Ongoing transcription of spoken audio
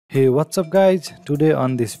Hey, what's up guys? Today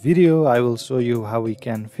on this video I will show you how we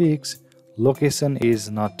can fix location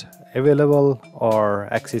is not available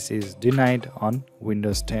or access is denied on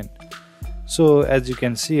Windows 10. So as you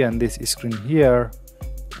can see on this screen here,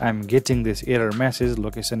 I'm getting this error message,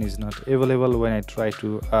 location is not available, when I try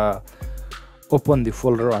to open the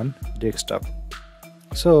folder on desktop.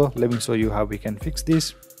 So let me show you how we can fix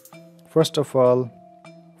this. First of all,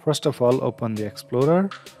 open the Explorer,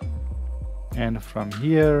 and from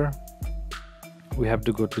here we have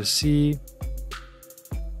to go to C,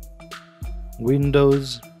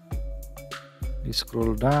 Windows,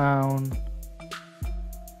 scroll down,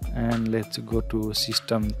 and let's go to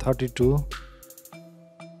System32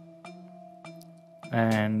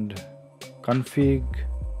 and config,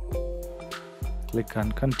 click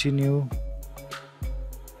on continue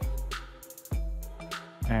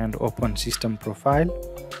and open system profile,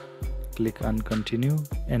 click on continue,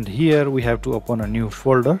 and here we have to open a new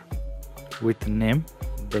folder with name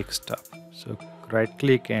desktop. So right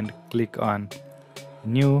click and click on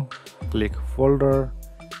new, click folder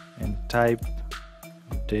and type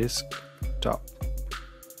desktop.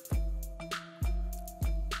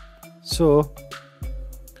 So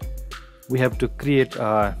we have to create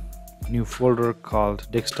a new folder called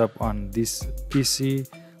desktop on this PC,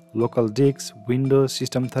 local disk, Windows,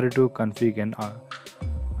 System32, config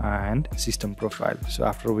and system profile. So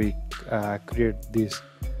after we create this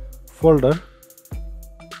folder,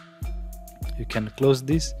 you can close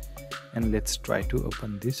this and let's try to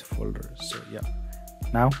open this folder. So yeah,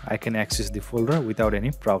 now I can access the folder without any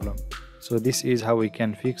problem. So this is how we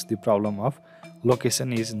can fix the problem of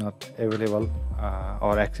location is not available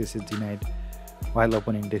or access is denied while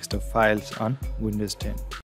opening desktop files on Windows 10.